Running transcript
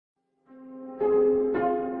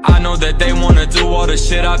I know that they wanna do all the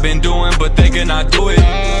shit I've been doing, but they cannot do it.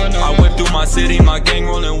 I whip through my city, my gang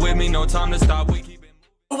rolling with me, no time to stop. We keep it.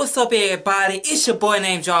 What's up, everybody? It's your boy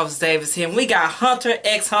named Jarvis Davis here, and we got Hunter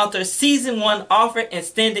x Hunter Season 1 Offer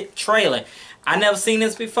Extended Trailer. I never seen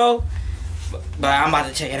this before, but I'm about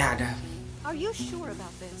to check it out now. Are you sure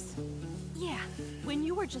about this? Yeah. When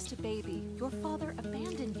you were just a baby, your father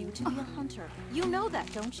abandoned you to be a hunter. You know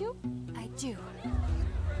that, don't you? I do.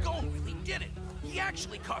 Gold really did it. He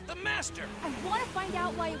actually caught the master. I want to find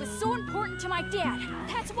out why it was so important to my dad.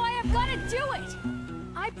 That's why I've got to do it.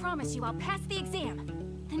 I promise you I'll pass the exam.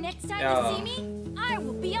 The next time you see me, I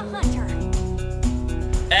will be a hunter.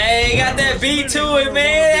 Hey, got that beat to it,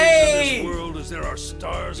 man. Hey.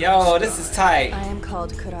 Yo, this is tight. I am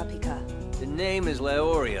called Kurapika. The name is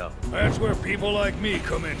Leorio. That's where people like me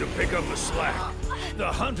come in to pick up the slack. The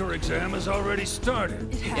hunter exam has already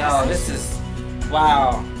started. Yo, this is...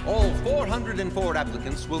 wow. All 404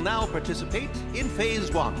 applicants will now participate in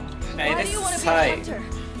Phase 1. Hey, Why this do you want is to be a tight. hunter?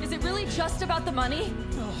 Is it really just about the money?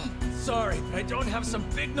 Oh, sorry, but I don't have some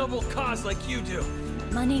big noble cause like you do.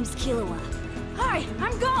 My name's Killua. Hi,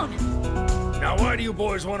 I'm gone. Now why do you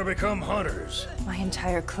boys want to become hunters? My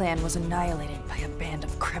entire clan was annihilated by a band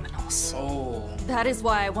of criminals. Oh. That is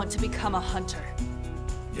why I want to become a hunter.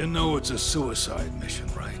 You know it's a suicide mission,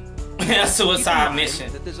 right? A suicide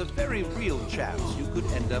mission. That there's a very real chance you could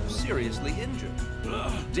end up seriously injured.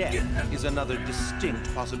 Death is another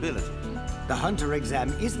distinct possibility. The hunter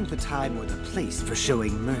exam isn't the time or the place for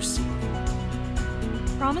showing mercy.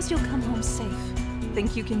 Promise you'll come home safe.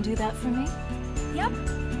 Think you can do that for me? Yep,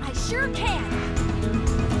 I sure can.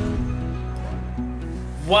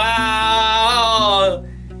 Wow.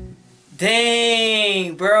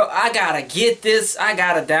 Dang, bro. I gotta get this. I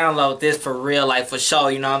gotta download this for real, like for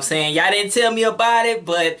sure. You know what I'm saying? Y'all didn't tell me about it,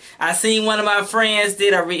 but I seen one of my friends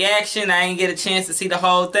did a reaction. I didn't get a chance to see the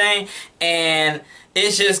whole thing. And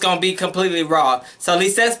it's just gonna be completely raw. So at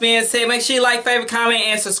least that's being said, make sure you like, favorite, comment,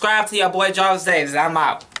 and subscribe to your boy Jarvis Davis. I'm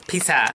out. Peace out.